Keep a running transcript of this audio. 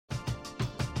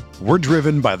We're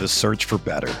driven by the search for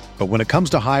better. But when it comes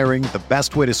to hiring, the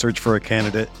best way to search for a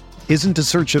candidate isn't to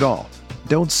search at all.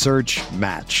 Don't search,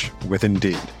 match with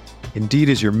Indeed. Indeed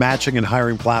is your matching and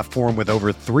hiring platform with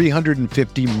over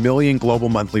 350 million global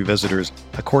monthly visitors,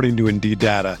 according to Indeed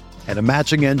data, and a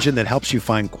matching engine that helps you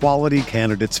find quality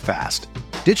candidates fast.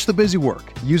 Ditch the busy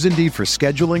work. Use Indeed for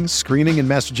scheduling, screening, and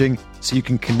messaging so you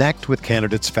can connect with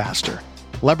candidates faster.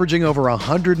 Leveraging over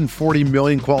 140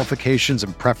 million qualifications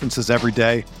and preferences every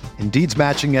day, Indeed's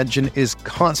matching engine is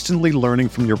constantly learning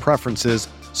from your preferences,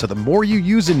 so the more you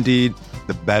use Indeed,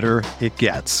 the better it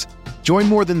gets. Join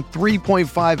more than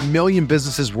 3.5 million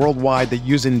businesses worldwide that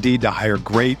use Indeed to hire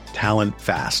great talent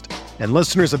fast. And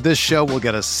listeners of this show will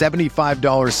get a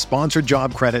 $75 sponsored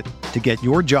job credit to get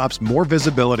your jobs more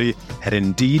visibility at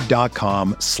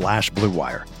Indeed.com/Blue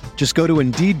Wire. Just go to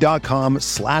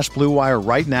Indeed.com/Blue Wire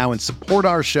right now and support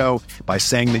our show by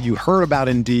saying that you heard about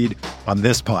Indeed on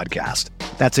this podcast.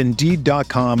 That's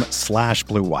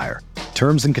Indeed.com/Blue Wire.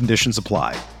 Terms and conditions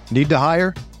apply. Need to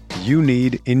hire? You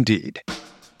need Indeed.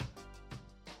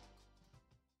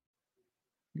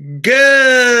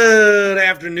 Good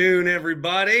afternoon,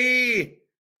 everybody.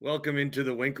 Welcome into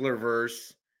the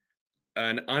Winklerverse,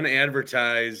 an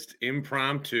unadvertised,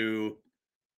 impromptu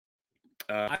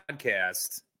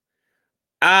podcast.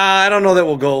 I don't know that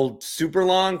we'll go super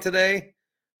long today,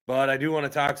 but I do want to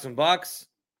talk some Bucks.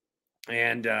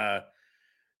 And the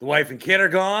wife and kid are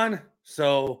gone,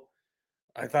 so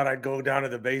I thought I'd go down to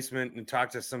the basement and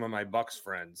talk to some of my Bucks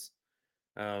friends,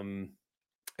 and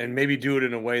maybe do it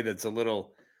in a way that's a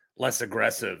little less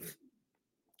aggressive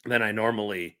than I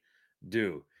normally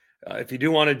do. If you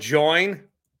do want to join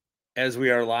as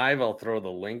we are live, I'll throw the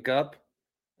link up.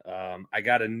 I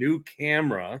got a new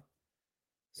camera,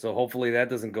 so hopefully that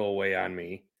doesn't go away on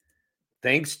me.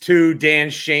 Thanks to Dan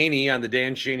Shaney on the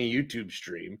Dan Shaney YouTube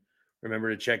stream. Remember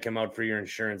to check him out for your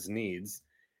insurance needs.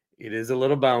 It is a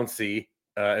little bouncy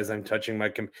as I'm touching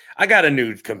my I got a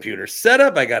new computer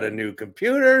setup. I got a new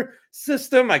computer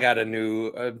system. I got a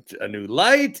new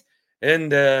light.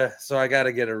 And so I got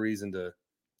to get a reason to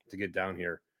get down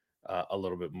here a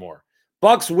little bit more.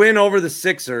 Bucks win over the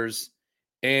Sixers,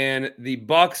 and the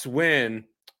Bucks win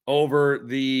over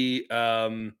the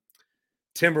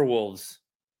Timberwolves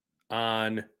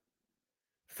on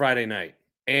Friday night.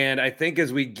 And I think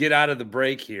as we get out of the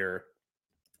break here,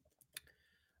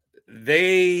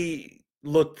 they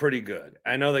look pretty good.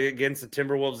 I know that against the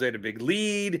Timberwolves, they had a big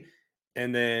lead,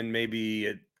 and then maybe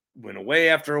it went away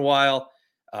after a while.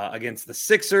 Against the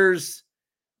Sixers,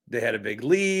 they had a big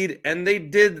lead, and they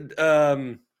did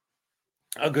a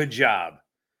good job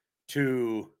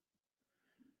to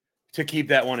keep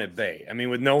that one at bay. I mean,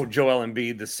 with no Joel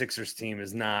Embiid, the Sixers team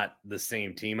is not the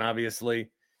same team,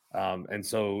 obviously. And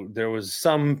so there was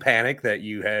some panic that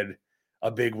you had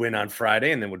a big win on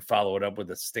Friday and then would follow it up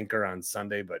with a stinker on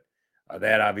Sunday, but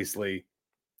that obviously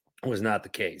was not the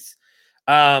case.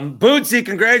 Bootsy,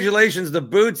 congratulations to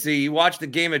Bootsy. He watched the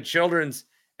game at Children's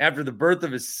after the birth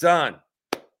of his son.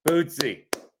 Bootsy.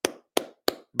 I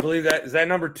believe that is that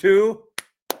number 2?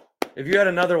 If you had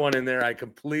another one in there, I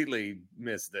completely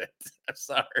missed it. I'm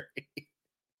sorry.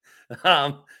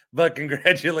 But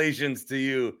congratulations to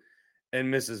you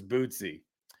and Mrs. Bootsy.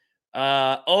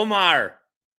 Omar.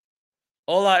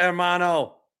 Hola,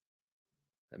 hermano.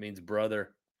 That means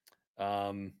brother.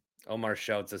 Omar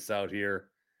shouts us out here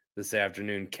this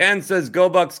afternoon. Ken says, go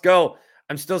Bucks, go.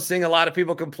 I'm still seeing a lot of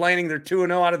people complaining they're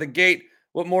 2-0 out of the gate.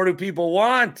 What more do people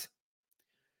want?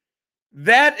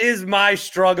 That is my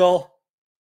struggle.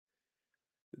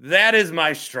 That is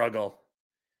my struggle.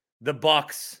 The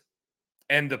Bucks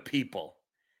and the people.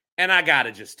 And I got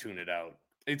to just tune it out.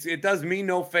 It does me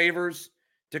no favors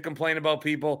to complain about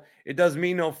people. It does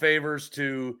me no favors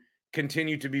to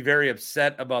continue to be very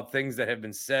upset about things that have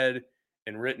been said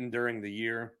and written during the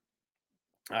year.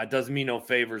 It does me no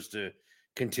favors to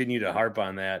continue to harp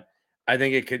on that. I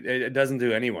think it doesn't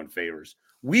do anyone favors.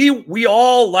 We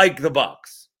all like the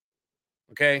Bucks.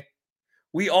 Okay?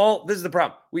 This is the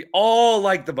problem. We all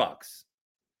like the Bucks.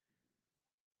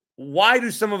 Why do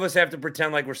some of us have to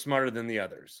pretend like we're smarter than the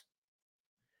others?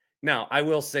 Now, I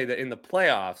will say that in the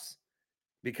playoffs,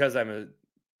 because I'm an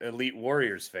elite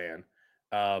Warriors fan,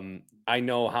 I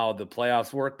know how the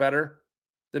playoffs work better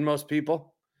than most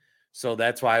people. So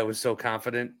that's why I was so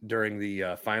confident during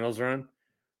the finals run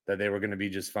that they were going to be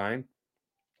just fine.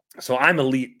 So I'm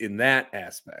elite in that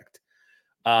aspect.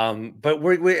 But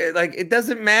we like, it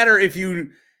doesn't matter if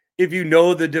you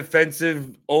know the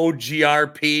defensive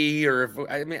OGRP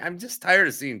I'm just tired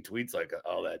of seeing tweets like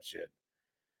all that shit.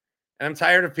 And I'm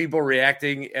tired of people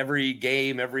reacting every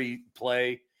game, every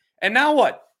play. And now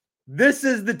what? This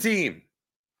is the team.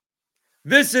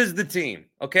 This is the team,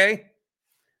 okay?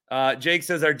 Jake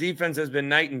says our defense has been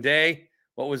night and day.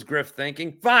 What was Griff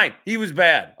thinking? Fine. He was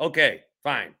bad. Okay,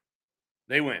 fine.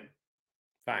 They win.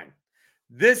 Fine.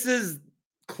 This is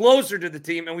closer to the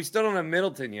team, and we still don't have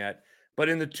Middleton yet. But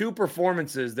in the two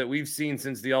performances that we've seen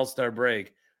since the All-Star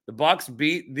break, the Bucks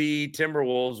beat the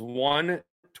Timberwolves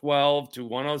 112 to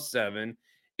 107.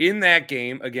 In that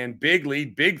game, again, big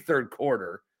lead, big third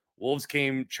quarter. Wolves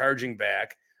came charging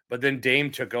back, but then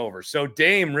Dame took over. So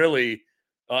Dame really,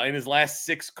 in his last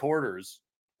 6 quarters,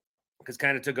 because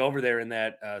kind of took over there in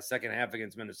that second half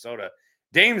against Minnesota,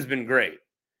 Dame's been great.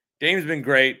 Dame's been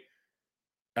great.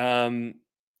 I'm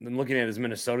looking at his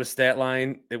Minnesota stat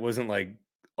line. It wasn't like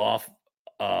off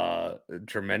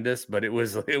tremendous, but it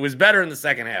was better in the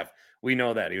second half. We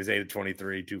know that. He was 8 of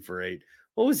 23, 2 for 8.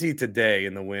 What was he today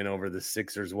in the win over the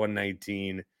Sixers,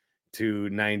 119 to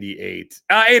 98?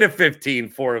 8 of 15,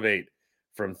 4 of 8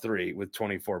 from 3 with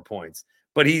 24 points.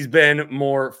 But he's been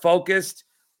more focused.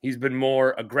 He's been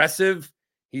more aggressive.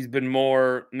 He's been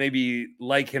more maybe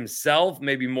like himself,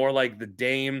 maybe more like the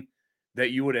Dame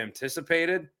that you would have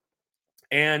anticipated.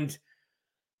 And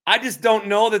I just don't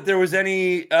know that there was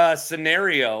any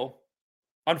scenario,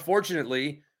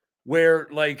 unfortunately, where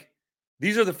like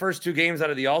these are the first 2 games out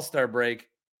of the All-Star break.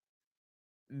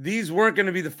 These weren't going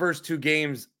to be the first 2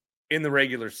 games in the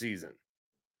regular season.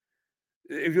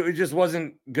 It just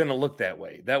wasn't going to look that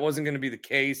way. That wasn't going to be the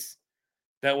case.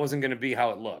 That wasn't going to be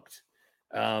how it looked.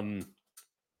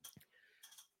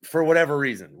 For whatever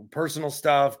reason, personal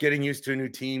stuff, getting used to a new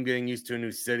team, getting used to a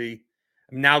new city.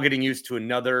 I'm now getting used to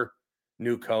another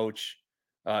new coach.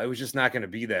 It was just not going to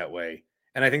be that way.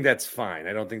 And I think that's fine.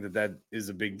 I don't think that is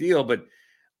a big deal. But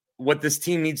what this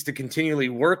team needs to continually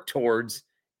work towards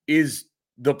is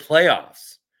the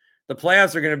playoffs. The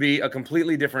playoffs are going to be a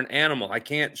completely different animal. I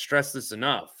can't stress this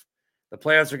enough. The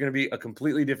playoffs are going to be a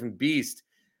completely different beast.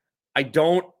 I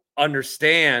don't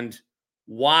understand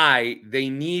why they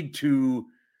need to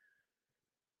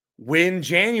win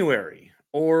January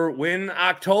or win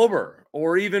October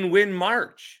or even win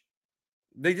March.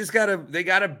 They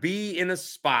gotta be in a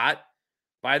spot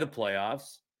by the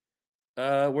playoffs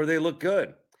where they look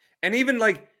good. And even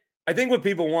like, I think what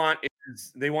people want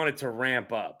is they want it to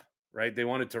ramp up, right? They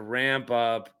want it to ramp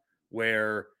up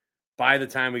where by the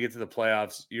time we get to the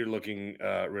playoffs, you're looking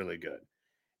really good.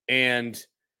 And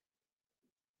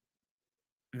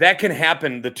that can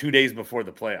happen the 2 days before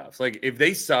the playoffs. Like if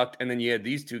they sucked and then you had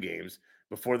these 2 games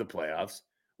before the playoffs,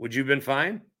 would you have been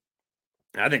fine?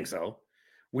 I think so.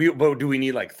 But do we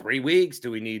need like 3 weeks?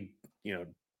 Do we need,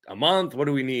 a month? What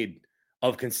do we need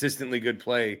of consistently good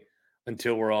play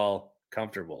until we're all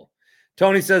comfortable?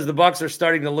 Tony says the Bucks are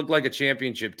starting to look like a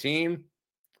championship team.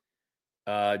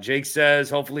 Jake says,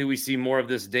 hopefully we see more of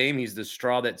this Dame. He's the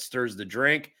straw that stirs the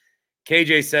drink.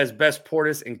 KJ says best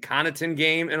Portis and Connaughton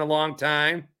game in a long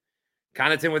time.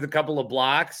 Connaughton with a couple of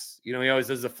blocks. He always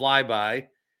does a flyby.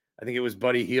 I think it was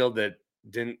Buddy Hield that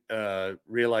didn't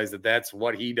realize that that's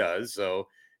what he does. So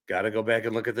got to go back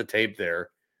and look at the tape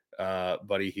there.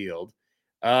 Buddy Hield.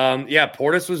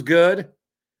 Portis was good.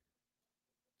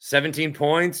 17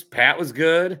 points. Pat was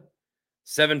good.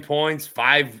 7 points,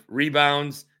 5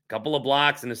 rebounds, couple of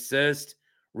blocks, and assist.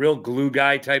 Real glue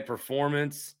guy type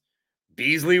performance.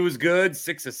 Beasley was good,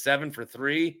 6 of 7 for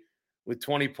 3 with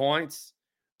 20 points.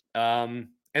 And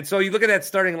so you look at that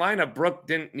starting lineup, Brook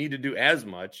didn't need to do as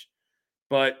much,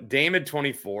 but Dame had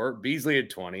 24, Beasley had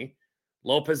 20,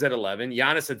 Lopez had 11,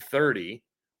 Giannis had 30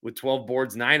 with 12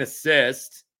 boards, 9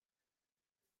 assists.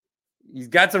 He's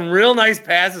got some real nice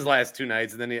passes last 2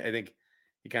 nights, and then I think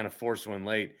he kind of forced one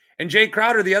late. And Jay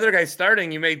Crowder, the other guy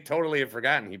starting, you may totally have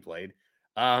forgotten he played.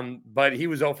 But he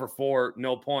was 0 for 4,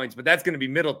 no points, but that's going to be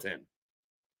Middleton.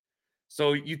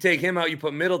 So you take him out, you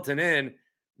put Middleton in.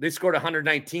 They scored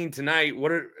 119 tonight.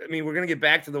 We're going to get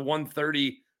back to the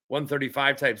 130,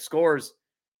 135 type scores.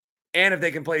 And if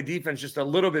they can play defense just a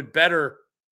little bit better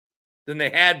than they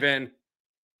had been,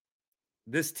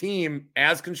 this team,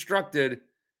 as constructed,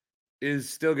 is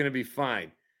still going to be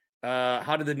fine.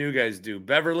 How did the new guys do?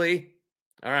 Beverly,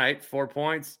 all right, 4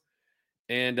 points.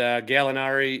 And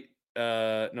Gallinari,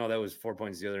 no, that was 4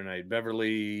 points the other night.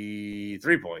 Beverly,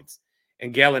 3 points.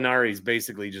 And Gallinari is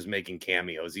basically just making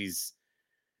cameos. He's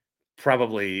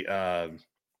probably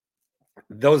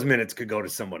those minutes could go to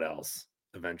someone else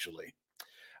eventually.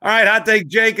 All right, Hot Take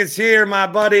Jake is here, my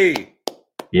buddy.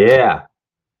 Yeah.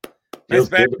 Nice Feels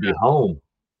good to be home.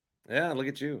 Yeah, look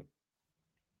at you.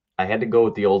 I had to go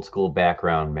with the old school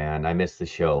background, man. I missed the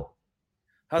show.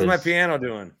 How's my piano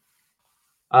doing?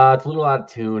 It's a little out of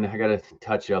tune. I got to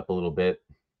touch it up a little bit.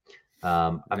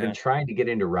 I've been trying to get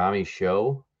into Rami's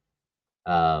show.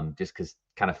 Just because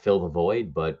kind of fill the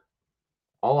void. But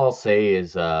all I'll say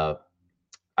is I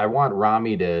want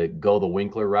Rami to go the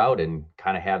Winkler route and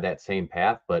kind of have that same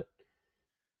path, but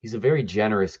he's a very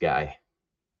generous guy.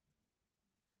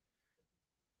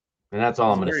 And that's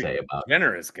all He's I'm a going to very say about it.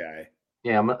 generous guy.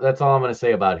 Yeah, that's all I'm going to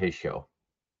say about his show.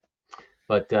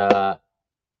 But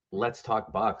let's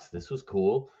talk Bucks. This was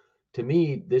cool. To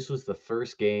me, this was the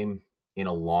first game in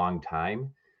a long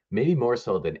time, maybe more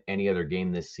so than any other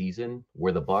game this season,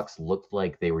 where the Bucks looked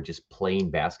like they were just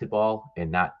playing basketball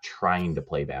and not trying to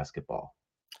play basketball.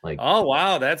 Like, oh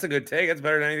wow, that's a good take. That's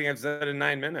better than anything I've said in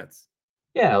 9 minutes.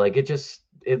 yeah, like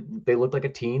they looked like a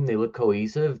team. They looked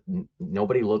cohesive.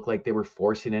 Nobody looked like they were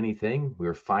forcing anything. We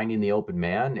were finding the open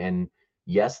man. And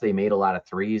yes, they made a lot of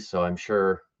threes. So I'm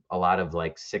sure a lot of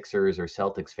like Sixers or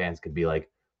Celtics fans could be like,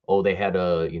 oh, they had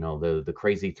the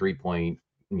crazy 3-point,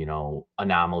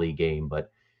 anomaly game.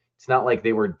 But it's not like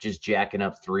they were just jacking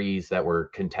up threes that were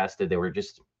contested. They were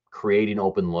just creating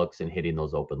open looks and hitting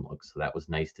those open looks. So that was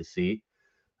nice to see.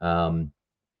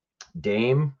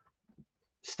 Dame,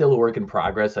 still a work in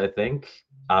progress, I think.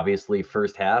 Obviously,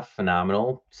 first half,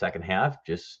 phenomenal. Second half,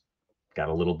 just got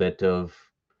a little bit of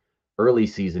early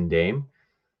season Dame.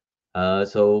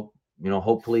 So,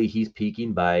 hopefully he's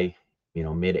peaking by,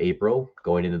 mid-April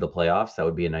going into the playoffs. That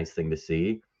would be a nice thing to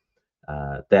see.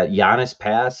 That Giannis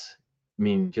pass, I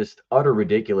mean, just utter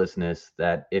ridiculousness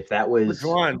that if that was Which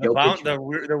one?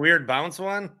 Jokic, The weird bounce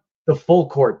one? the full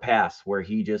court pass where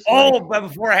he just but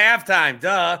before halftime,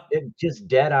 duh. just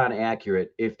dead on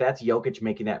accurate. If that's Jokic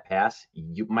making that pass,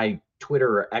 my Twitter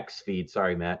or X feed,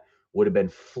 sorry, Matt, would have been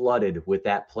flooded with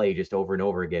that play just over and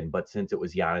over again. But since it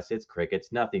was Giannis, it's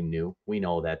crickets, nothing new. We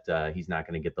know that he's not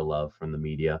going to get the love from the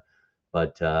media.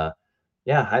 But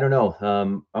yeah, I don't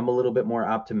know. I'm a little bit more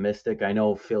optimistic. I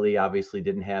know Philly obviously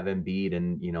didn't have Embiid,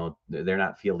 and they're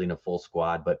not fielding a full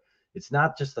squad, but it's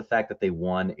not just the fact that they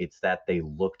won; it's that they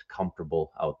looked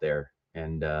comfortable out there.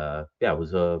 And yeah, it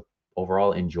was a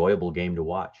overall enjoyable game to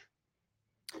watch.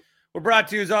 We're brought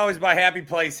to you as always by Happy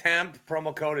Place Hemp.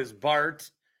 Promo code is BART.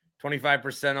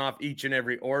 25% off each and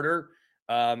every order.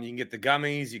 You can get the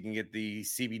gummies, you can get the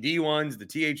CBD ones, the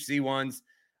THC ones.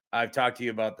 I've talked to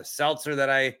you about the seltzer that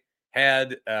I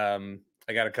had.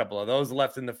 I got a couple of those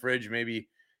left in the fridge. Maybe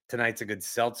tonight's a good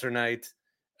seltzer night.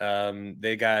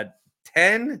 They got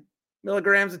 10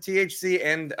 milligrams of THC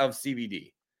and of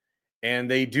CBD. And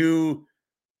they do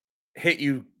hit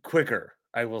you quicker,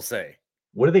 I will say.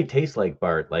 What do they taste like,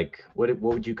 Bart? Like, what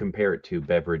would you compare it to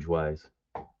beverage wise?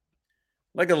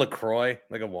 Like a LaCroix,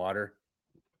 like a water.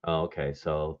 Oh, okay.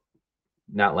 So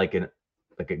not like a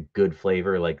good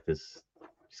flavor, like this,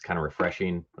 just kind of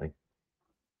refreshing. Like,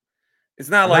 it's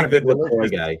not I'm like not a the big LaCroix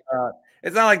delicious, guy.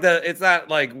 it's not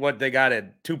like what they got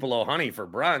at Tupelo Honey for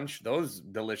brunch. Those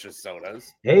delicious sodas.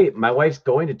 Hey, my wife's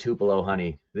going to Tupelo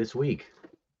Honey this week.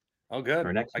 Oh, good.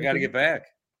 Or next I got to get back.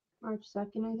 March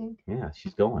 2nd, I think. Yeah,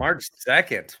 she's going. March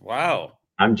 2nd. Wow.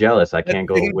 I'm jealous. I can't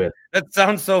go with. That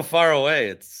sounds so far away.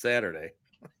 It's Saturday.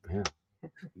 Yeah.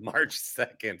 March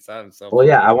 2nd. Sounds so Well,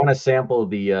 yeah, I want to sample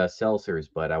the seltzers,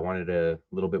 but I wanted a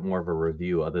little bit more of a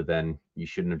review other than you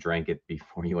shouldn't have drank it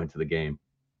before you went to the game.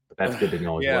 But that's good to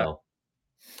know as well.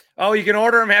 Oh, you can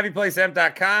order them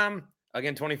happyplacehemp.com.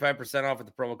 Again, 25% off with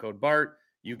the promo code BART.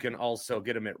 You can also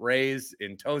get them at Ray's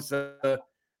in Tosa,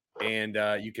 and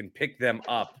you can pick them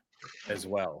up as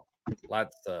well.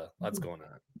 Lots going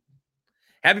on.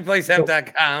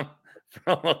 Happyplacehemp.com.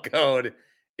 Promo code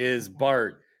is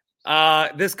BART.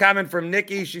 This comment from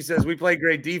Nikki. She says, we played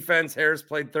great defense. Harris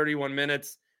played 31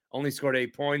 minutes, only scored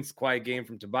 8 points. Quiet game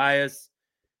from Tobias.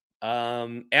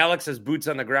 Alex has boots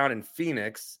on the ground in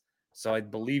Phoenix, so I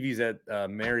believe he's at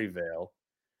Maryvale.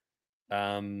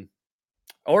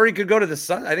 Or he could go to the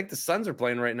Suns. I think the Suns are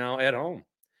playing right now at home.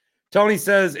 Tony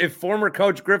says, if former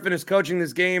coach Griffin is coaching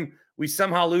this game, we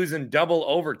somehow lose in double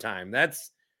overtime. That's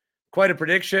quite a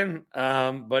prediction,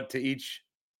 but to each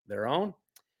their own.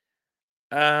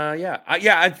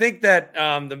 I think that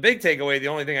the big takeaway, the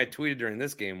only thing I tweeted during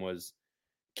this game was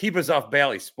keep us off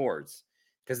Bally Sports,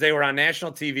 because they were on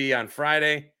national TV on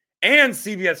Friday and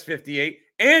CBS 58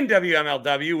 and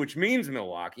WMLW, which means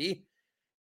Milwaukee.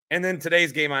 And then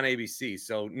today's game on ABC.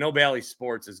 So no Bally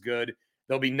Sports is good.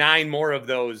 There'll be 9 more of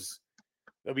those.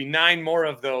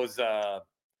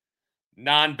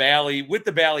 Non-Bally with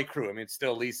the Bally crew. I mean, it's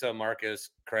still Lisa, Marcus,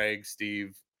 Craig,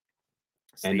 Steve.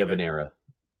 End of an era.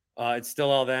 It's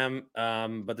still all them.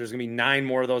 But there's going to be 9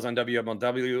 more of those on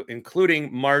WMLW,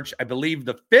 including March, I believe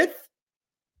the 5th.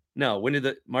 No, when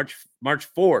did March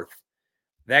 4th?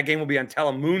 That game will be on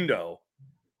Telemundo.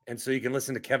 And so you can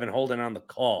listen to Kevin Holden on the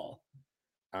call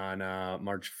on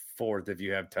March 4th if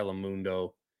you have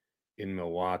Telemundo in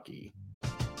Milwaukee.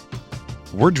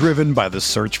 We're driven by the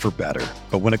search for better.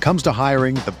 But when it comes to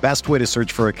hiring, the best way to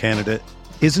search for a candidate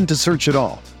isn't to search at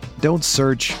all. Don't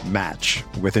search, match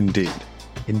with Indeed.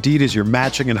 Indeed is your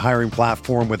matching and hiring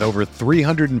platform with over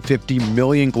 350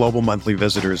 million global monthly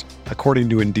visitors, according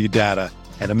to Indeed data,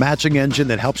 and a matching engine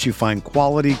that helps you find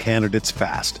quality candidates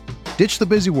fast. Ditch the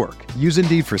busy work. Use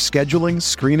Indeed for scheduling,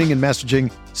 screening, and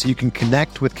messaging so you can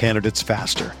connect with candidates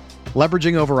faster.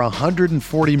 Leveraging over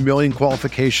 140 million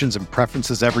qualifications and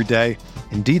preferences every day,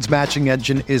 Indeed's matching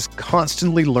engine is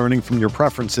constantly learning from your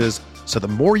preferences, so the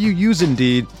more you use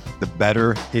Indeed, the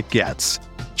better it gets.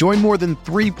 Join more than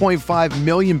 3.5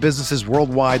 million businesses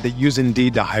worldwide that use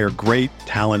Indeed to hire great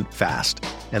talent fast.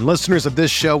 And listeners of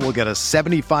this show will get a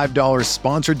 $75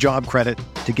 sponsored job credit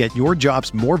to get your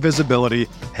jobs more visibility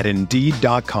at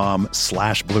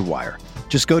Indeed.com/Blue Wire.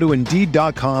 Just go to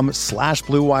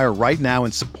Indeed.com/Blue Wire right now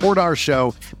and support our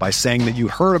show by saying that you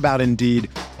heard about Indeed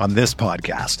on this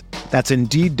podcast. That's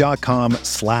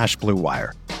Indeed.com/Blue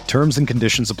Wire. Terms and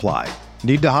conditions apply.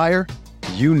 Need to hire?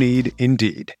 You need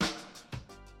Indeed.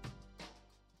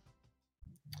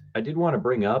 I did want to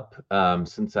bring up,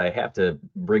 since I have to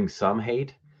bring some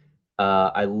hate,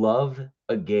 I love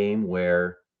a game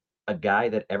where a guy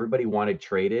that everybody wanted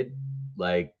traded,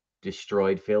 like,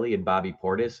 destroyed Philly and Bobby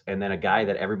Portis, and then a guy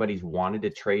that everybody's wanted to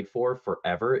trade for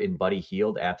forever in Buddy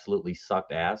Hield absolutely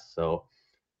sucked ass. So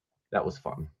that was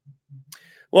fun.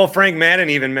 Well, Frank Madden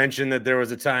even mentioned that there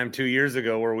was a time 2 years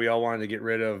ago where we all wanted to get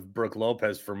rid of Brook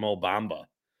Lopez for Mo Bamba.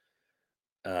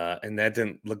 And that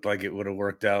didn't look like it would have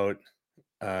worked out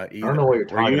either. I don't know what you're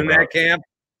talking about. Were you in that camp?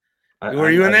 Were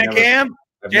you in that camp,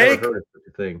 Jake? I've never heard of such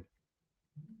a thing.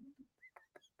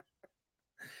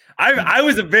 I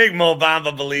was a big Mo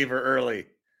Bamba believer early.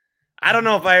 I don't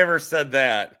know if I ever said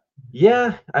that.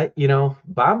 Yeah,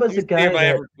 Bamba's a guy if I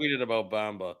that ever tweeted about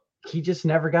Bamba. he just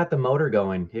never got the motor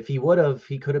going. If he would have,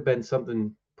 he could have been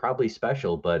something probably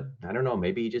special, but I don't know.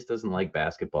 Maybe he just doesn't like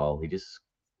basketball. He just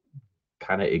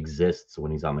kind of exists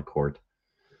when he's on the court.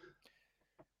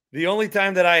 The only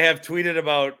time that I have tweeted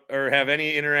about or have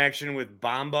any interaction with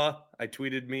Bamba, I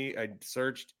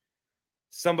searched.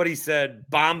 Somebody said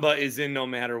Bamba is in no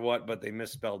matter what, but they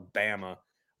misspelled Bama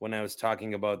when I was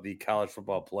talking about the college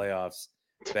football playoffs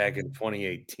back in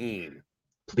 2018.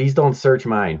 Please don't search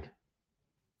mine.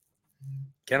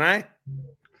 Can I?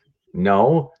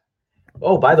 No.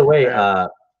 Oh, by the way,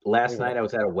 last night I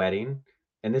was at a wedding,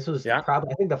 and this was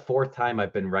probably, I think, the fourth time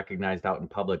I've been recognized out in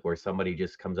public where somebody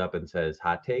just comes up and says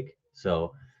hot take.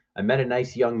 So I met a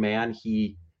nice young man.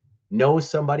 He knows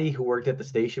somebody who worked at the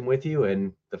station with you,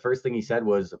 and the first thing he said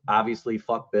was obviously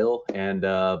fuck Bill and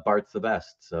Bart's the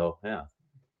best. So yeah.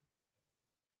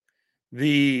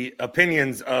 The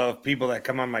opinions of people that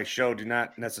come on my show do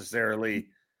not necessarily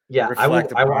I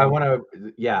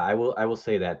will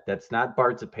say that that's not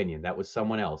Bart's opinion. That was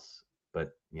someone else.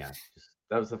 But yeah,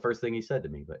 that was the first thing he said to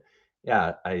me. But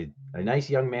yeah, a nice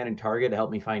young man in Target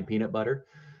helped me find peanut butter.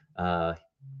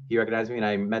 He recognized me, and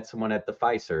I met someone at the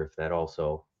Fiserv that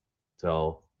also.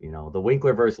 So, the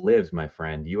Winklerverse lives, my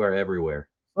friend. You are everywhere.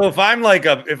 Well, if I'm like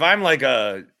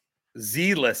a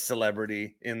Z-list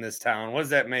celebrity in this town, what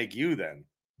does that make you then?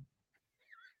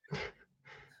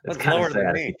 That's kind of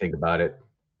sad if you think about it.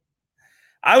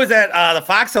 I was at the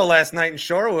Foxhole last night in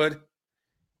Shorewood,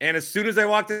 and as soon as I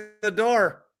walked in the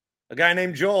door, a guy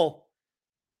named Joel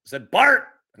said, Bart.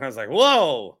 And I was like,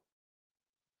 whoa.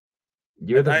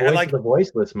 You're the voice of the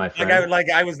voiceless, my friend.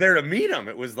 I was there to meet him.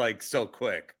 It was like so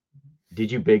quick.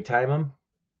 Did you big time him?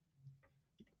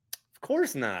 Of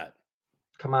course not.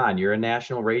 Come on, you're a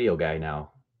national radio guy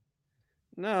now.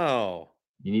 No.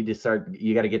 You need to start.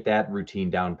 You got to get that routine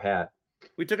down pat.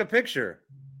 We took a picture.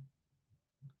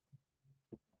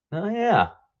 Oh yeah,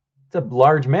 it's a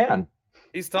large man.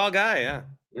 He's a tall guy. Yeah.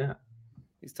 Yeah.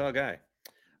 He's a tall guy.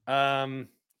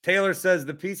 Taylor says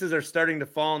the pieces are starting to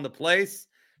fall into place.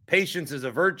 Patience is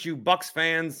a virtue. Bucks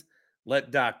fans,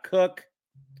 let Doc cook.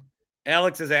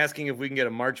 Alex is asking if we can get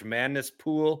a March Madness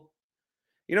pool.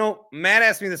 Matt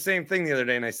asked me the same thing the other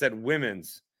day, and I said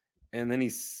women's, and then he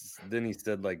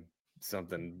said like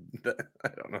something that I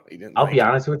don't know. He didn't. I'll be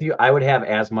honest with you. I would have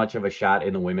as much of a shot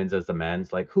in the women's as the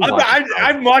men's. Like who?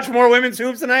 I've watched more women's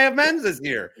hoops than I have men's this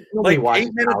year. Nobody watches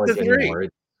 8 minutes to 3. Anymore.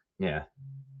 Yeah.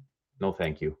 No,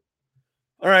 thank you.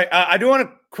 All right. I do want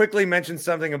to quickly mention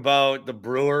something about the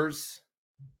Brewers.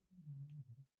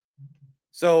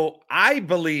 So I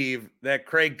believe that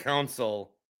Craig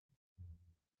Counsell,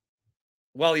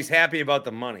 while he's happy about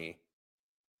the money,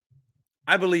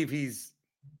 I believe he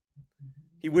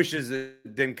wishes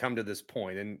it didn't come to this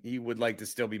point, and he would like to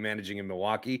still be managing in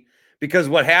Milwaukee, because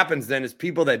what happens then is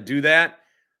people that do that,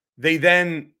 they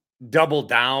then double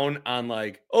down on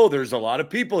like, oh, there's a lot of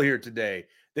people here today.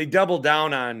 They double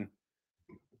down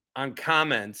on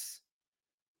comments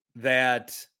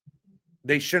that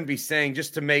they shouldn't be saying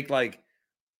just to make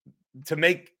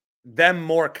them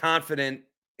more confident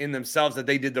in themselves that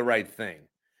they did the right thing.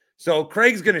 So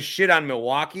Craig's going to shit on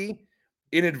Milwaukee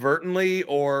inadvertently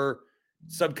or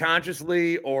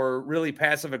subconsciously or really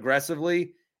passive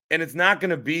aggressively. And it's not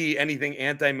going to be anything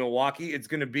anti-Milwaukee. It's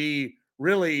going to be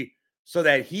really so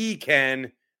that he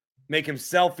can make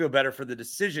himself feel better for the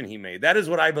decision he made. That is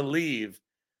what I believe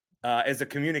as a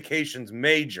communications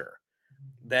major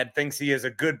that thinks he has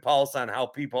a good pulse on how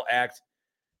people act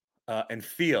and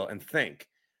feel and think.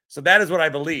 So that is what I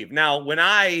believe. Now, when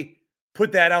I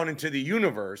put that out into the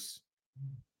universe,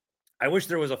 I wish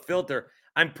there was a filter.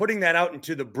 I'm putting that out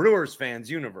into the Brewers fans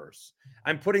universe.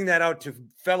 I'm putting that out to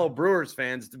fellow Brewers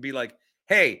fans to be like,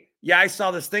 hey, yeah, I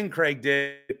saw this thing Craig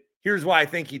did. Here's why I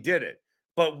think he did it.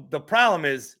 But the problem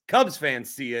is Cubs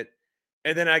fans see it,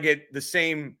 and then I get the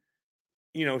same,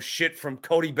 shit from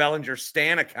Cody Bellinger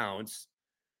Stan accounts.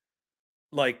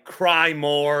 Like cry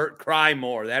more,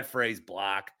 that phrase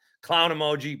block, clown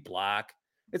emoji block.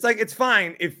 It's like, it's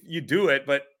fine if you do it,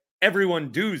 but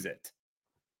everyone does it.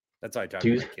 That's how I talk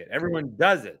to my kid. Everyone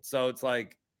does it. So it's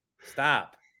like,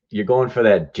 stop. You're going for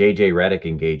that JJ Redick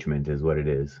engagement is what it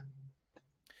is.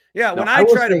 Yeah. When I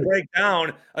try to break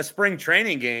down a spring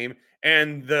training game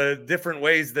and the different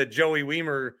ways that Joey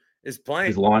Weimer is playing.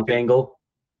 His launch angle.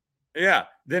 Yeah.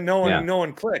 Then no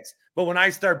one clicks. But when I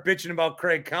start bitching about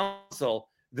Craig Counsell,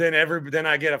 then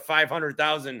I get a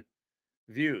 500,000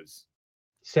 views.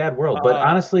 Sad world. But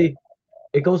honestly,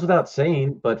 it goes without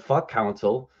saying, but fuck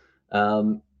Counsell.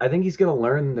 I think he's going to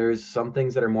learn there's some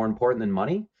things that are more important than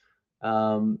money.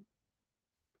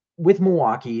 With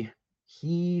Milwaukee,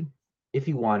 he, if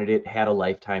he wanted it, had a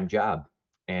lifetime job.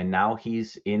 And now he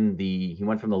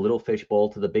went from the little fishbowl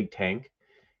to the big tank.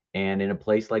 And in a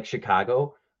place like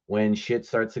Chicago, when shit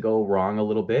starts to go wrong a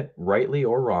little bit, rightly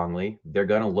or wrongly, they're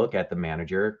going to look at the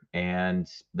manager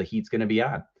and the heat's going to be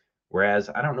on. Whereas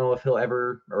I don't know if he'll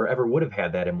ever would have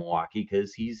had that in Milwaukee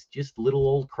because he's just little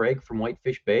old Craig from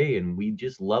Whitefish Bay and we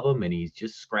just love him and he's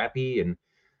just scrappy. And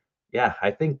yeah,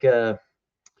 I think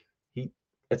he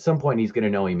at some point he's going to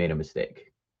know he made a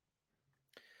mistake.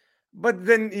 But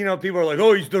then, people are like,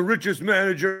 oh, he's the richest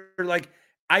manager. Like,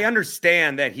 I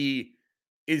understand that he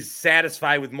is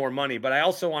satisfied with more money, but I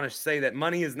also want to say that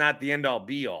money is not the end all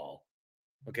be all.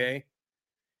 Okay.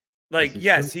 Like,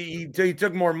 yes, he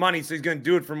took more money, so he's going to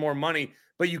do it for more money,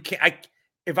 but you can't,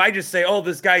 if I just say, oh,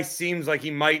 this guy seems like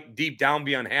he might deep down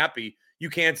be unhappy, you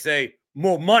can't say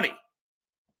more money.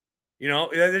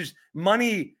 There's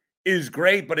money is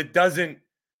great, but it doesn't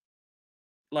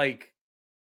like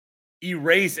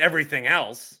erase everything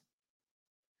else,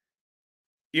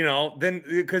 then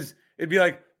because it'd be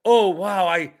like, oh, wow,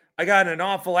 I got in an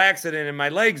awful accident and my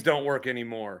legs don't work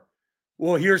anymore.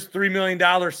 Well, here's $3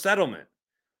 million settlement.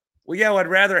 Well, yeah, I'd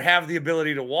rather have the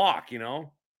ability to walk,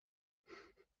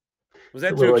 Was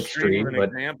that too extreme of an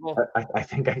example? I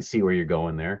think I see where you're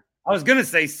going there. I was going to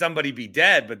say somebody be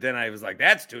dead, but then I was like,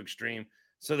 that's too extreme.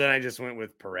 So then I just went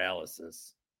with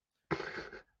paralysis.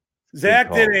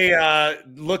 Zach did a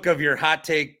look of your hot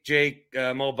take, Jake,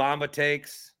 Mo Bamba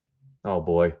takes. Oh,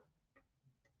 boy.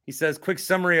 He says, quick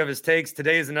summary of his takes.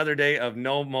 Today is another day of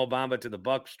no Mo Bamba to the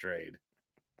Bucks trade.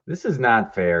 This is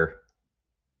not fair.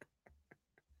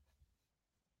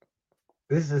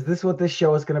 Is this what this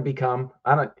show is going to become?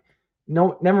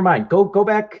 No, never mind. Go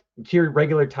back to your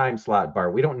regular time slot,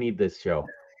 Bart. We don't need this show.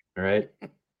 All right.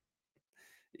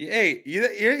 Hey,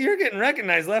 you're getting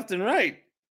recognized left and right.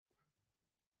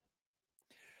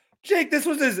 Jake, this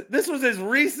was as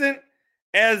recent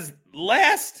as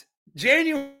last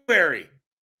January.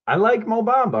 I like Mo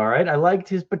Bamba, all right? I liked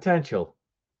his potential.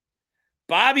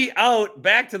 Bobby out,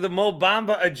 back to the Mo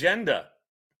Bamba agenda.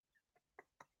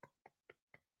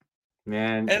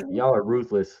 Man, y'all are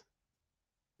ruthless.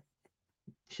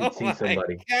 Should see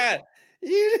somebody. God.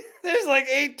 There's like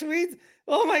 8 tweets.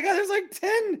 Oh my God, there's like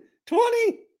 10,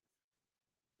 20.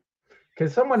 Can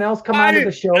someone else come on to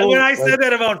the show? When I said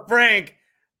that about Frank,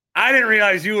 I didn't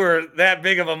realize you were that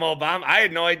big of a Mo Bamba. I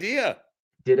had no idea.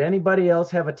 Did anybody else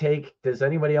have a take? Does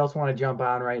anybody else want to jump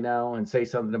on right now and say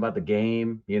something about the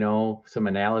game? Some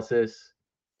analysis?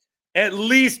 At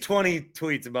least 20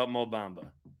 tweets about Mo Bamba.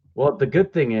 Well, the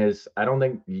good thing is, I don't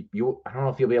know if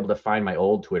you'll be able to find my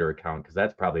old Twitter account because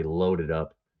that's probably loaded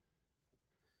up.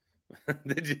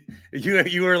 Did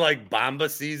you were like Bamba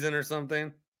season or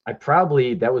something?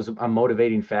 That was a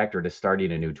motivating factor to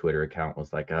starting a new Twitter account,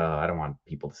 was like, oh, I don't want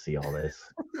people to see all this.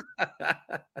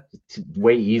 It's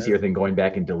way easier than going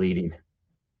back and deleting.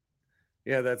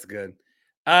 Yeah, that's good.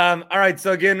 All right.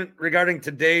 So again, regarding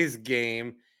today's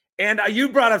game, and you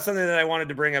brought up something that I wanted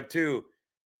to bring up too,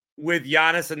 with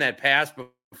Giannis and that pass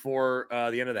before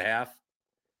the end of the half.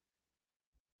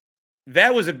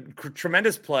 That was a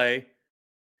tremendous play.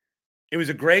 It was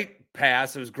a great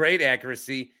pass. It was great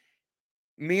accuracy.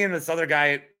 Me and this other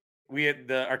guy,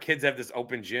 our kids have this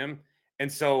open gym,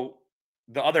 and so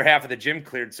the other half of the gym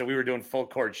cleared, so we were doing full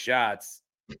court shots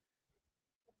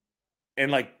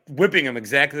and like whipping them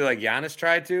exactly like Giannis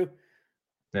tried to.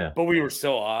 Yeah. But we were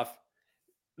so off.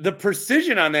 The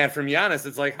precision on that from Giannis,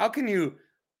 it's like, how can you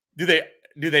do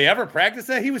they ever practice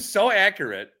that? He was so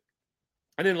accurate.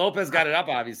 And then Lopez got it up,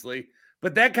 obviously.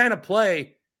 But that kind of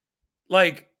play,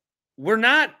 like,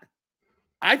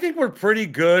 I think we're pretty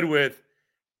good with,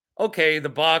 okay, the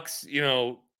Bucks,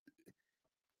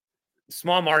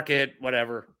 small market,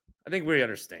 whatever. I think we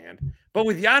understand. But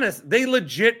with Giannis, they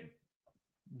legit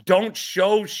don't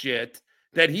show shit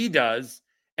that he does.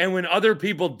 And when other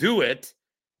people do it,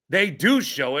 they do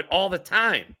show it all the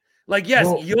time. Like, yes,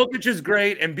 Jokic is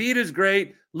great, Embiid is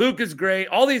great, Luke is great.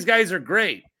 All these guys are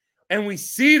great. And we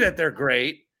see that they're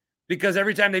great because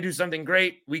every time they do something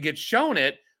great, we get shown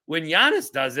it. When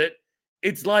Giannis does it,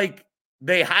 it's like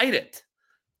they hide it.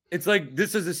 It's like,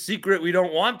 this is a secret we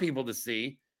don't want people to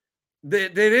see.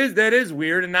 That is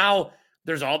weird. And now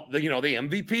there's all the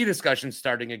MVP discussion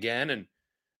starting again. And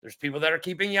there's people that are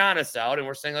keeping Giannis out. And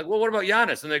we're saying, like, well, what about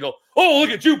Giannis? And they go, oh,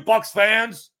 look at you, Bucks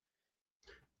fans.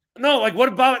 No, like, what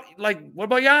about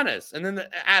Giannis? And then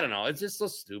I don't know. It's just so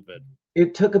stupid.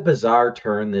 It took a bizarre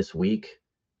turn this week.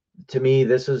 To me,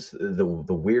 this is the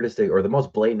weirdest thing, or the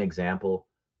most blatant example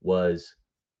was,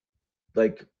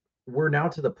 like, we're now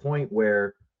to the point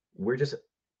where we're just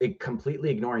completely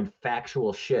ignoring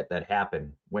factual shit that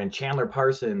happened when Chandler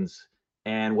Parsons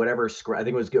and whatever I think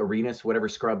it was Arenas, whatever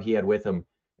scrub he had with him,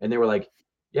 and they were like,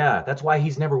 yeah, that's why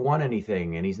he's never won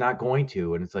anything and he's not going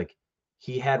to. And it's like,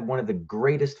 he had one of the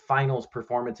greatest finals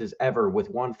performances ever with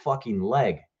one fucking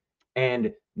leg,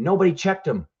 and nobody checked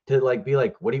him to like be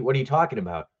like, what are you talking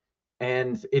about?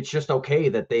 And it's just okay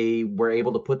that they were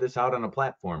able to put this out on a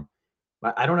platform.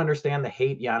 I don't understand the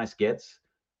hate Giannis gets.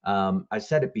 I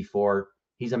said it before.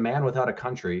 He's a man without a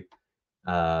country.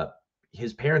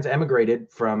 His parents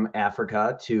emigrated from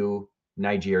Africa to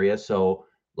Nigeria, so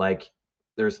like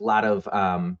there's a lot of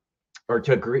or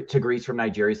to Greece from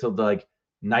Nigeria. So like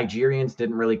Nigerians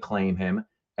didn't really claim him,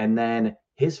 and then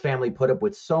his family put up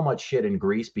with so much shit in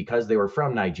Greece because they were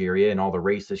from Nigeria and all the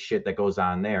racist shit that goes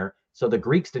on there. So the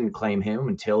Greeks didn't claim him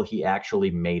until he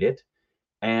actually made it.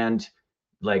 And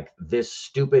like this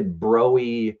stupid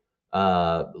broy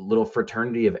little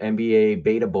fraternity of NBA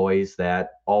beta boys that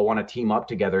all want to team up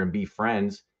together and be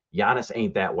friends. Giannis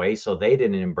ain't that way, so they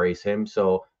didn't embrace him.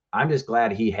 So I'm just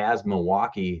glad he has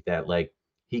Milwaukee, that like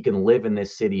he can live in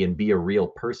this city and be a real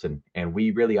person, and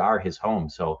we really are his home.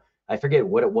 So I forget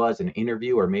what it was, an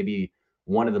interview or maybe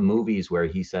one of the movies where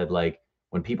he said, like,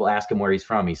 when people ask him where he's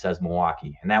from, he says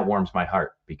Milwaukee, and that warms my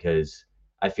heart because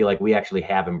I feel like we actually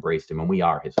have embraced him and we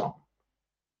are his home.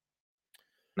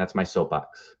 That's my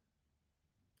soapbox.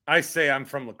 I say I'm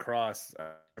from lacrosse.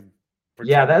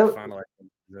 Yeah,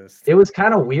 it was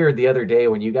kind of weird the other day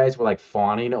when you guys were like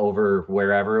fawning over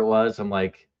wherever it was. I'm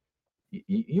like,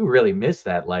 you really miss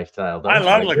that lifestyle, don't you?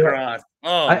 I love lacrosse.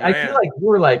 I feel like you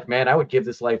were like, man, I would give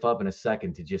this life up in a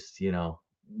second to just,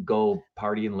 go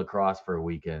party in lacrosse for a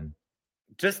weekend.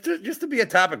 Just to be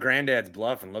atop of Granddad's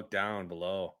Bluff and look down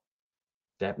below.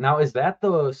 Now, is that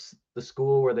the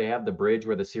school where they have the bridge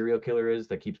where the serial killer is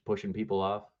that keeps pushing people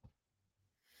off?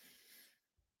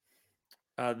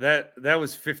 That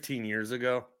was 15 years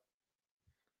ago.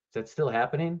 Is that still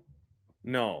happening?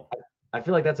 No. I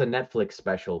feel like that's a Netflix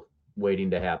special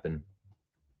waiting to happen.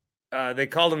 They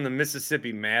called him the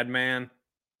Mississippi Madman.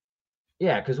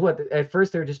 Yeah, because at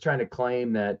first they were just trying to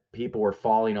claim that people were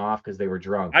falling off because they were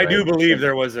drunk. I do believe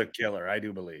there was a killer. I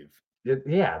do believe.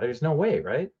 Yeah, there's no way,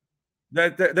 right?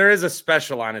 That there is a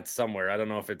special on it somewhere. I don't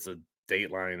know if it's a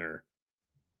Dateline or.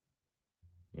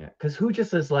 Yeah, because who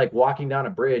just is like walking down a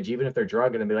bridge, even if they're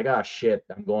drunk, and be like, "Oh shit,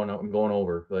 I'm going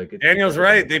over." Like Daniel's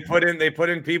right. They put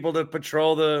in people to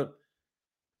patrol the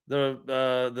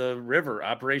river,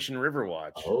 Operation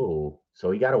Riverwatch. Oh,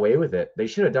 so he got away with it. They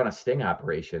should have done a sting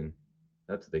operation.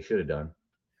 That's what they should have done.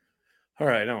 All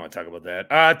right, I don't want to talk about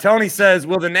that. Tony says,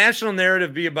 will the national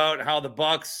narrative be about how the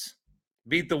Bucks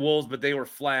beat the Wolves, but they were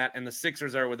flat, and the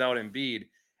Sixers are without Embiid,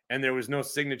 and there was no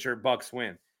signature Bucks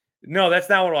win? No, that's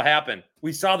not what will happen.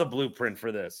 We saw the blueprint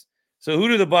for this. So who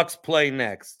do the Bucks play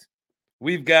next?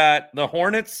 We've got the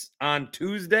Hornets on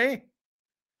Tuesday.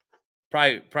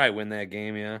 Probably win that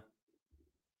game, yeah.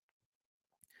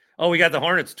 Oh, we got the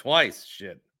Hornets twice.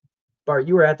 Shit. Bart,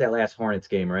 you were at that last Hornets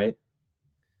game, right?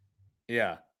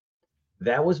 Yeah.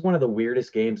 That was one of the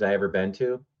weirdest games I ever been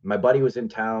to. My buddy was in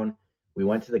town. We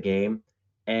went to the game,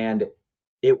 and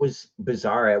it was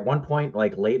bizarre. At one point,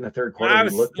 like late in the third quarter, I we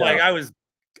was looked like, up.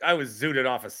 I was zooted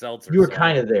off a seltzer. You were so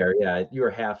kind of there, yeah. You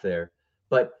were half there,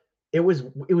 but it was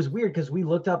weird because we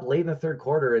looked up late in the third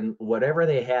quarter, and whatever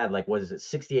they had, like, was it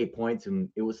 68 points, and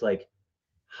it was like,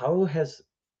 how has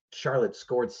Charlotte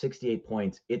scored 68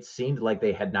 points? It seemed like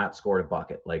they had not scored a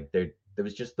bucket. Like there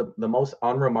was just the most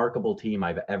unremarkable team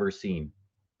I've ever seen,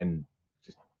 and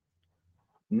just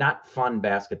not fun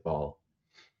basketball.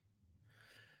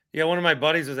 Yeah, one of my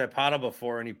buddies was at Paddle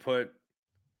before, and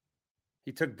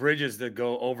he took Bridges to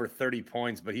go over 30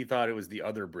 points, but he thought it was the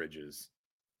other Bridges.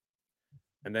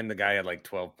 And then the guy had like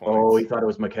 12 points. Oh, he thought it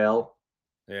was Mikal,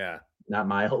 Yeah, not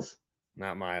Miles.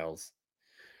 not Miles.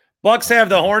 Bucks have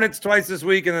the Hornets twice this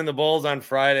week and then the Bulls on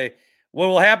Friday. What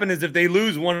will happen is if they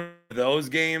lose one of those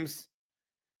games,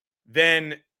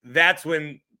 then that's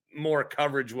when more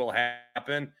coverage will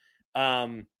happen.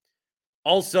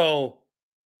 Also,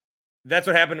 that's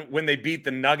what happened when they beat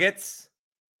the Nuggets.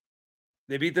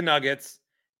 They beat the Nuggets,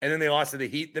 and then they lost to the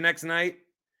Heat the next night.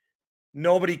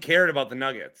 Nobody cared about the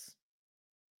Nuggets.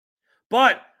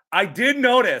 But I did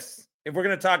notice, if we're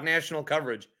going to talk national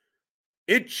coverage,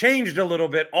 it changed a little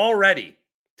bit already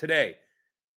today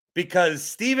because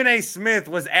Stephen A. Smith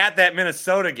was at that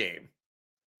Minnesota game.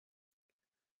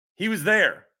 He was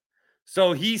there.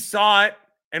 So he saw it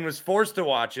and was forced to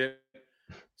watch it.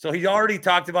 So he already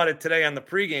talked about it today on the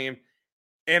pregame.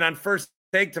 And on First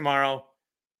Take tomorrow,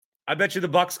 I bet you the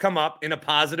Bucks come up in a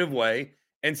positive way,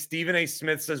 and Stephen A.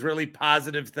 Smith says really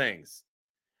positive things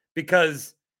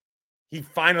because he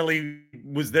finally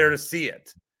was there to see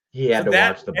it. He had to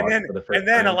watch the Bucks for the first time. And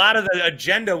then a lot of the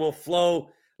agenda will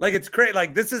flow. Like, it's great.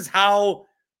 Like, this is how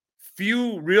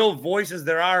few real voices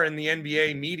there are in the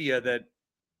NBA media that,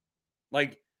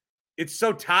 like, it's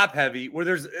so top heavy where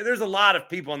there's a lot of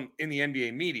people in the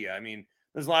NBA media. I mean,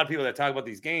 there's a lot of people that talk about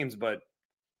these games, but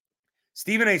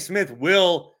Stephen A. Smith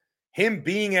him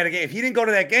being at a game, if he didn't go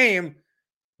to that game,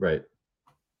 right?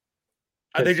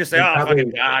 They just say, "Oh,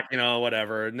 fucking Doc,"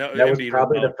 whatever. No, that was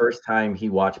probably the first time he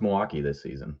watched Milwaukee this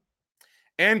season.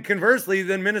 And conversely,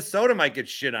 then Minnesota might get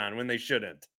shit on when they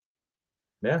shouldn't.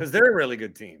 Yeah, because they're a really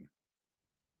good team.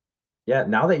 Yeah,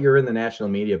 now that you're in the national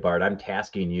media, Bart, I'm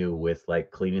tasking you with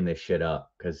like cleaning this shit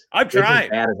up because I've tried. It's as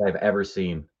bad as I've ever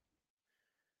seen.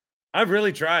 I've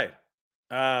really tried.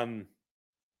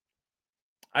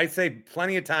 I say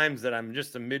plenty of times that I'm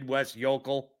just a Midwest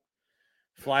yokel,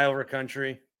 flyover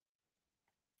country.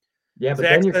 Yeah, but Zach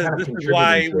then you're says kind of this is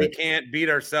why we it. can't beat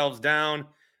ourselves down.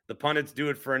 The pundits do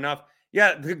it for enough.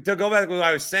 Yeah, to go back to what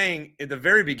I was saying at the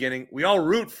very beginning, we all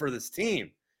root for this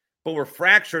team, but we're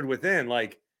fractured within.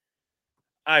 Like,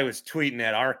 I was tweeting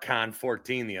at Archon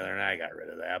 14 the other night. I got rid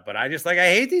of that, but I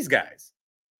hate these guys.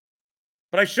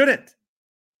 But I shouldn't.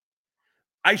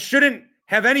 I shouldn't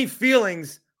have any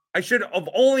feelings. I should have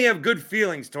only have good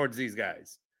feelings towards these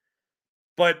guys.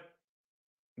 But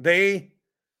it's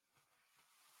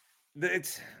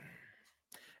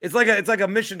like a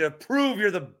mission to prove you're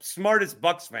the smartest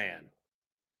Bucks fan.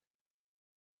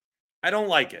 I don't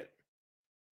like it.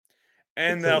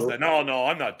 And they'll say, no,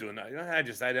 I'm not doing that.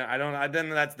 Then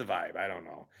that's the vibe. I don't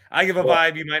know. I give a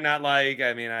vibe you might not like.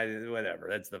 I mean, whatever.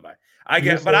 That's the vibe.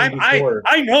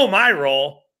 I know my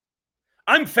role.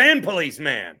 I'm fan police,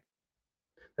 man.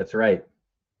 That's right.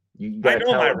 You got to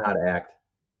tell them how to act.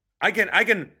 I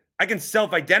can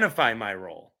self-identify my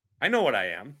role. I know what I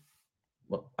am.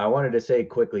 Well, I wanted to say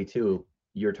quickly too,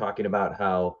 you're talking about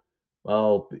how,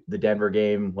 well, the Denver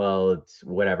game, well, it's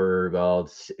whatever. Well,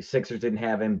 Sixers didn't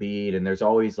have Embiid, and there's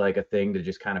always like a thing to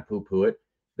just kind of poo-poo it.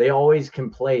 They always can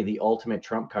play the ultimate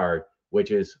trump card, which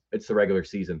is it's the regular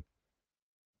season.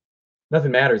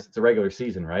 Nothing matters. It's a regular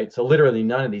season, right? So literally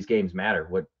none of these games matter.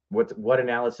 What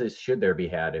analysis should there be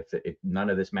had if none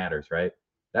of this matters, right?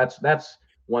 That's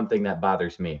one thing that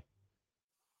bothers me.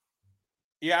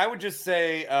 Yeah, I would just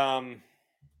say,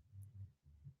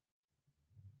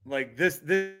 like this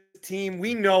team,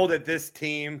 we know that this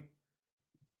team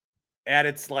at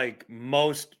its like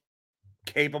most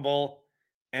capable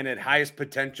and at highest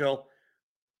potential,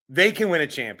 they can win a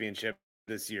championship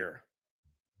this year.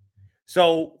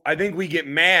 So I think we get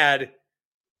mad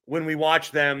when we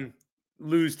watch them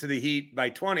lose to the Heat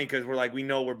by 20 because we're like, we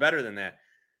know we're better than that.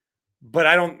 But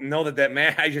I don't know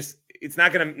that it's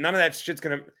not going to, none of that shit's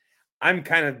going to, I'm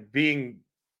kind of being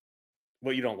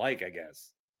what you don't like, I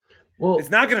guess. Well, it's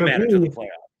not going to matter to the playoffs.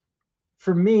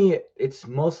 For me, it's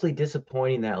mostly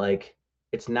disappointing that like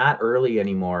it's not early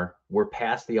anymore. We're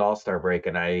past the All-Star break,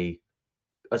 and I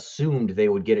assumed they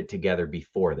would get it together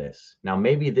before this. Now,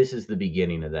 maybe this is the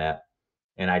beginning of that,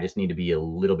 and I just need to be a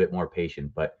little bit more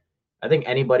patient. But I think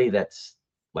anybody that's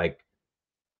like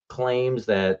claims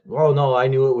that, oh no, I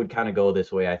knew it would kind of go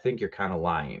this way, I think you're kind of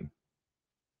lying.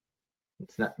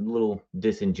 It's not a little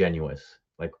disingenuous.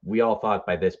 Like we all thought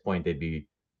by this point they'd be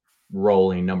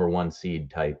rolling number 1 seed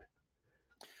type.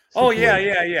 Oh yeah,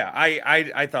 situation. yeah.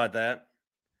 I thought that.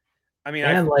 I mean,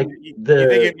 And like you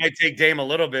think it might take Dame a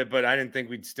little bit, but I didn't think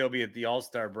we'd still be at the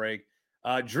All-Star break.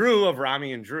 Drew of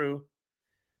Rami and Drew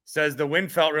says the win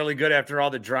felt really good after all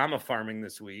the drama farming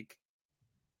this week.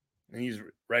 And he's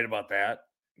right about that.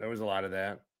 There was a lot of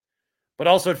that. But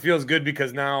also it feels good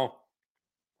because now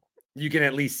you can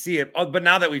at least see it. Oh, but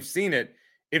now that we've seen it,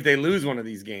 if they lose one of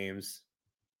these games,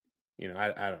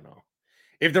 I don't know.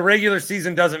 If the regular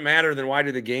season doesn't matter, then why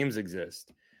do the games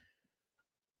exist?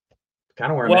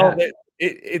 kind of where I'm at.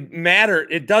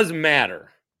 It does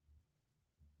matter,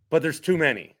 but there's too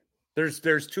many. There's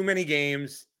too many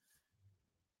games.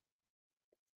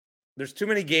 There's too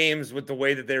many games with the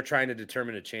way that they're trying to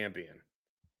determine a champion.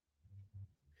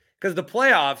 Because the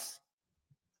playoffs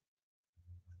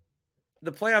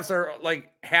are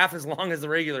like half as long as the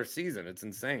regular season. It's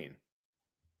insane.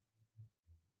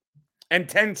 And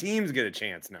 10 teams get a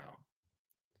chance now.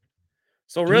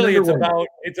 So really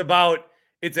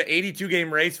it's an 82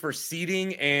 game race for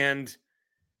seeding and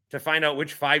to find out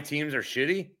which 5 teams are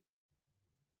shitty.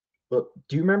 But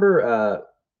do you remember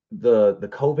the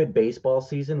COVID baseball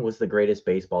season was the greatest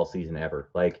baseball season ever?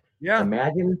 Like, yeah.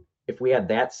 Imagine if we had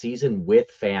that season with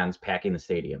fans packing the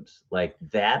stadiums. Like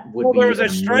that would be. Well, there was a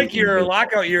strike year, a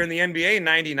lockout year in the NBA in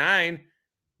 '99,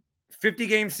 50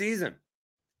 game season.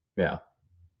 Yeah,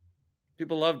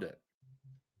 people loved it.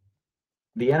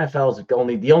 The NFL is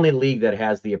the only league that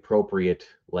has the appropriate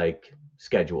like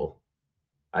schedule,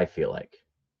 I feel like,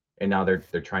 and now they're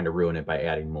trying to ruin it by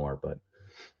adding more. But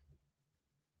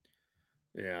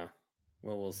yeah,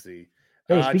 well, we'll see.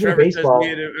 Hey, speaking of baseball,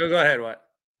 go ahead.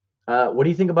 What do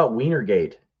you think about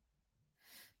Wienergate?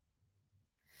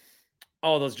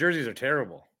 Oh, those jerseys are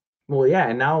terrible. Well, yeah,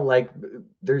 and now like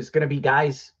there's going to be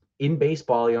guys in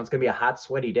baseball. It's going to be a hot,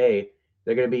 sweaty day.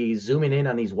 They're going to be zooming in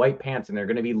on these white pants, and they're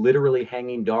going to be literally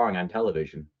hanging dong on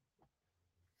television.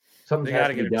 Something has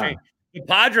to be done. The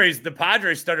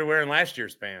Padres started wearing last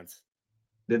year's pants.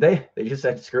 Did they? They just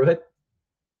said screw it.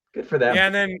 Good for them. Yeah,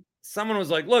 and then someone was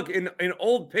like, "Look, in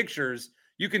old pictures,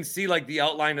 you can see like the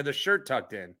outline of the shirt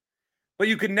tucked in, but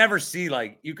you could never see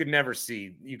wieners."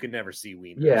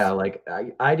 Yeah, like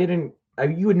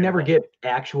you would never get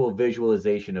actual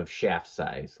visualization of shaft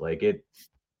size. Like it,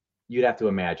 you'd have to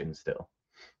imagine still.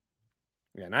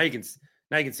 Yeah, now you can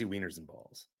see wieners and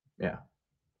balls. Yeah.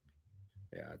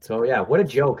 Yeah. So yeah, what a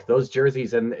joke. Those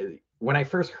jerseys. And when I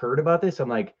first heard about this, I'm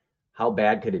like, how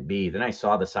bad could it be? Then I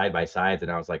saw the side by sides and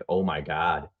I was like, oh my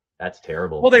God, that's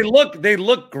terrible. Well, they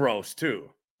look gross too.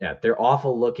 Yeah, they're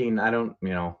awful looking. I don't,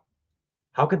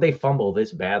 how could they fumble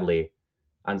this badly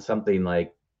on something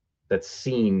like that's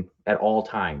seen at all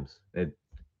times?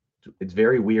 It's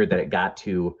very weird that it got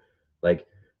to like,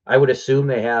 I would assume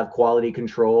they have quality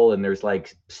control and there's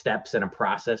like steps and a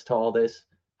process to all this.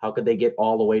 How could they get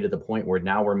all the way to the point where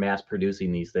now we're mass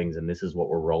producing these things and this is what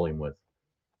we're rolling with?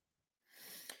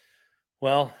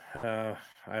 Well, I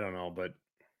don't know, but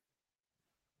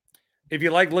if you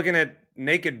like looking at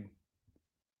naked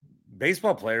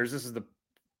baseball players, this is the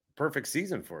perfect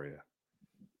season for you.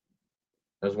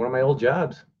 That was one of my old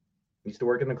jobs. I used to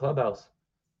work in the clubhouse.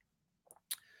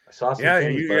 I saw some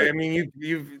things. I mean,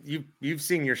 you've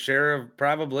seen your share of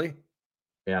probably.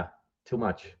 Yeah, too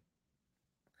much.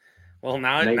 Well,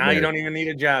 now you don't even need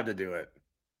a job to do it.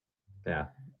 Yeah,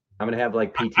 I'm gonna have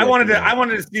like PTSD. I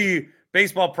wanted to see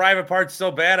baseball private parts so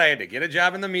bad I had to get a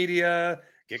job in the media,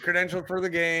 get credentialed for the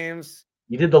games.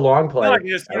 You did the long play. I can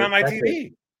just turn on my TV.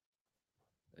 It.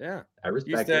 Yeah, I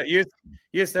respect it. You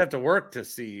used to have to work to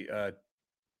see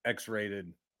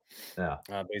X-rated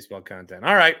baseball content.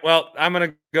 All right, well, I'm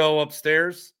gonna go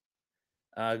upstairs.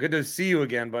 Good to see you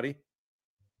again, buddy.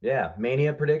 Yeah,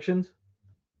 Mania predictions.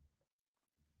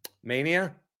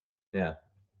 Mania. Yeah.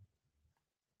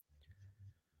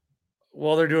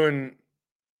 Well, they're doing.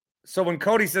 So when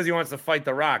Cody says he wants to fight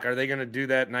The Rock, are they going to do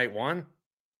that night one?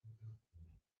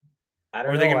 I don't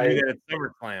know. Or are they going to do that at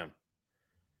SummerSlam?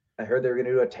 I heard they were going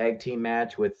to do a tag team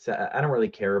match with. I don't really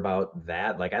care about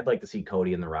that. Like, I'd like to see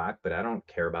Cody and The Rock, but I don't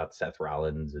care about Seth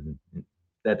Rollins, and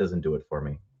that doesn't do it for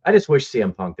me. I just wish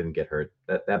CM Punk didn't get hurt.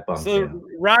 That bums me out.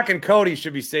 Rock and Cody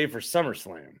should be saved for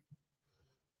SummerSlam.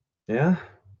 Yeah,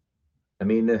 I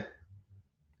mean,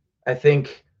 I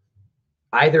think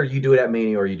Either you do it at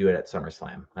Mania or you do it at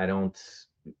SummerSlam. I don't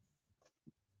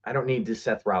need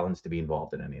Seth Rollins to be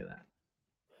involved in any of that.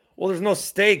 Well, there's no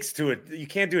stakes to it. You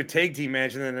can't do a tag team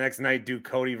match and then the next night do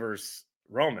Cody versus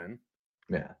Roman.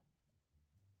 Yeah.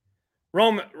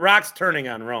 Rock's turning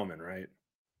on Roman, right?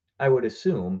 I would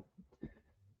assume.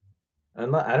 I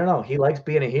don't know. He likes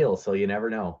being a heel, so you never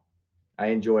know. I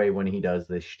enjoy when he does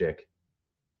this shtick.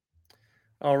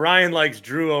 Oh, Ryan likes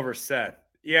Drew over Seth.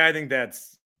 Yeah, I think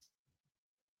that's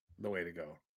the way to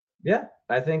go. Yeah,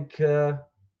 I think,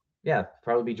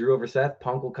 probably be Drew over Seth.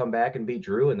 Punk will come back and beat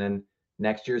Drew, and then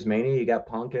next year's Mania, you got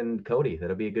Punk and Cody.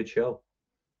 That'll be a good show.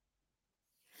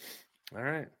 All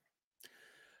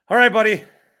right, buddy.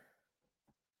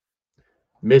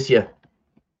 Miss you.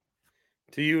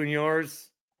 To you and yours.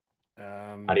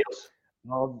 Adios.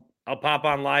 I'll pop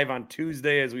on live on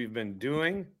Tuesday as we've been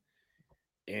doing.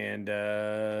 And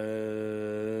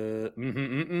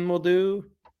we'll do.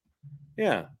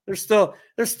 Yeah, there's still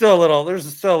a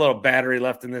little battery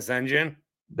left in this engine.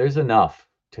 There's enough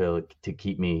to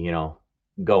keep me,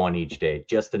 going each day.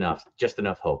 Just enough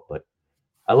hope. But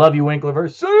I love you,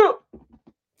 Winkleverse. See ya!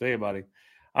 See you, buddy.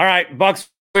 All right, Bucks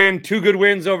win. 2 good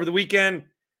wins over the weekend.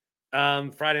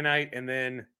 Friday night, and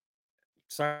then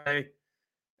Sunday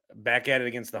back at it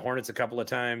against the Hornets a couple of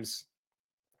times,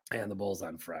 and the Bulls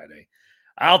on Friday.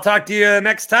 I'll talk to you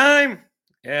next time.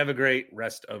 Have a great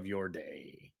rest of your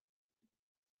day.